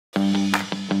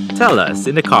tell us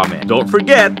in the comment. Don't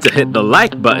forget to hit the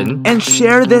like button and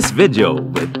share this video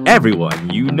with everyone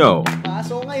you know.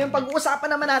 So ngayon,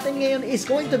 pag-uusapan naman natin ngayon is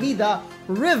going to be the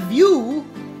review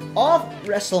of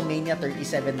Wrestle Mania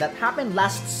 37 that happened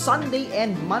last Sunday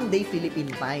and Monday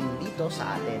Philippine time dito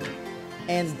sa atin.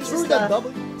 And through the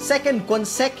second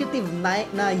consecutive night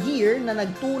na year na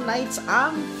nag 2 nights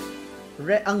ang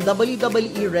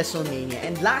WWE WrestleMania.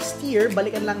 And last year,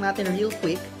 balikan lang natin real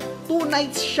quick, 2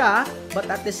 nights siya, but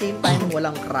at the same time,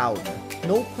 walang crowd.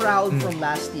 No crowd from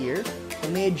last year.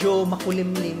 Medyo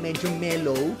makulimlim, medyo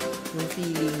mellow yung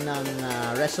feeling ng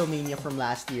WrestleMania from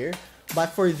last year.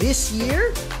 But for this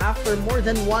year, after more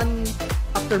than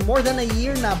a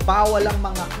year na bawal ang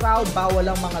mga crowd, bawal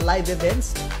ang mga live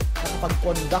events,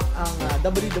 nakapag-conduct ang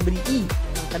WWE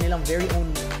ng kanilang very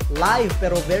own live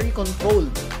pero very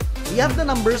controlled. We have the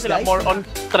numbers, guys. More on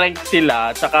strength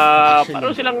sila, tsaka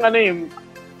parang silang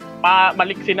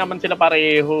maliksi naman sila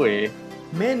pareho eh.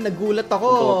 Men, nagulat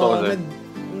ako.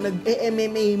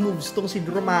 Nag-MMA moves tong si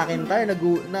Drew McIntyre.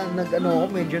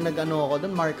 Medyo nag-ano ako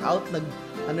doon, mark out.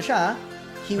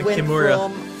 He went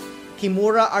from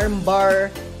Kimura armbar,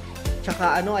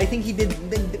 tsaka I think he did,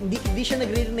 hindi siya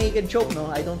nag-rear naked choke, no?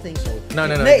 I don't think so. No,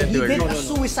 he did a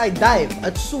suicide dive.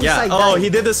 He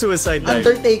did a suicide dive.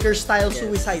 Undertaker style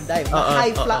suicide dive.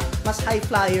 Mas high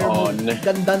flyer move.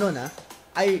 Ganda nun, ha?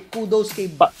 Ay, kudos kay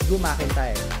Drew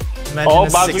McIntyre. Bago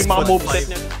yung mga moveset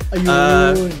niya.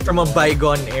 From a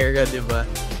bygone era, diba?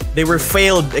 They were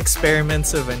failed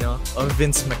experiments of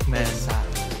Vince McMahon. Exactly.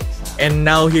 And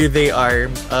now here they are,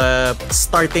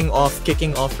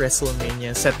 kicking off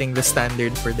WrestleMania, setting the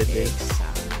standard for the day.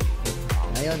 Exactly.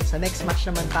 Ngayon, sa next match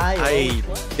naman tayo. I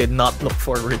did not look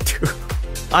forward to.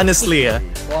 Honestly,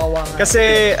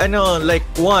 kasi,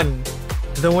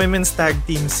 the women's tag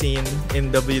team scene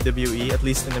in WWE, at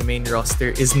least in the main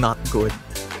roster, is not good.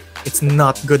 It's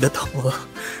not good at all.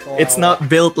 It's not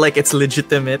built like it's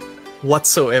legitimate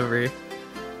whatsoever.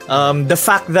 The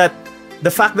fact that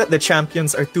the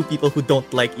champions are 2 people who don't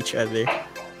like each other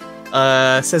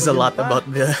says a lot about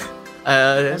the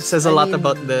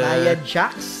Nia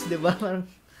Jax, diba?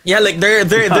 Yeah, like their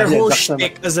whole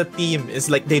shtick as a team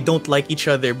is like they don't like each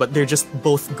other, but they're just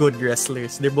both good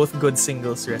wrestlers. They're both good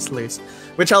singles wrestlers,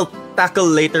 which I'll tackle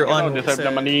later on. Deserve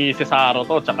naman ni Cesaro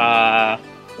to, tsaka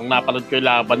nung napanood ko yung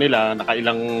laban nila,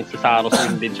 nakailang Cesaro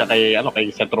swing din siya kay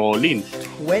Seth Rollins.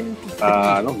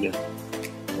 23.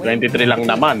 23 lang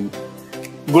naman.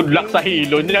 Good luck sa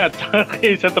hilo niya at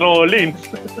kay Seth Rollins.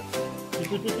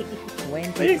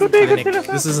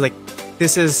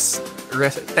 This is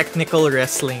technical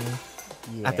wrestling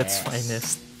at its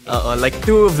finest. Like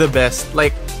 2 of the best.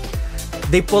 Like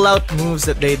they pull out moves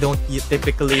that they don't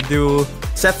typically do.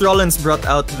 Seth Rollins brought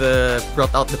out the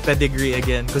pedigree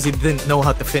again because he didn't know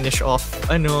how to finish off.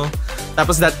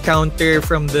 Tapos that counter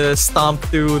from the stomp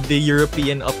to the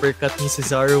European uppercut ni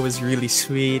Cesaro was really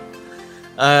sweet.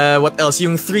 What else?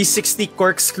 Yung 360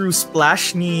 corkscrew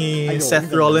splash ni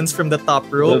Seth Rollins from the top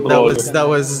rope. That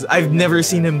was I've never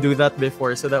seen him do that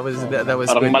before. So that was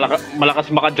parang good.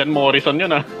 malakas maka John Morrison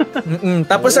yun ah.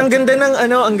 Tapos ang ganda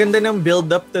ng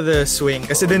build up to the swing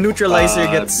kasi the neutralizer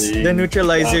gets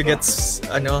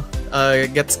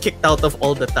kicked out of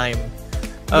all the time.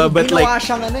 But like B+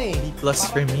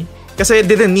 for me. Kasi it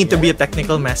didn't need to be a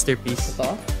technical masterpiece.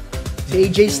 Si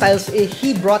AJ Styles,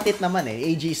 he brought it naman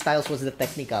eh. AJ Styles was the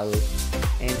technical.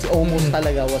 And si Omos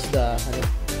talaga was the,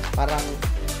 parang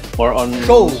more on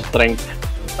show. Strength.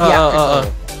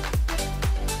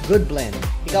 Good blend.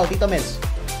 Ikaw, Tito Mhez.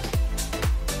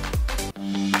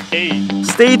 Hey.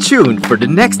 Stay tuned for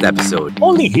the next episode.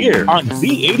 Only here on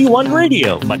V81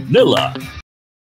 Radio, Manila.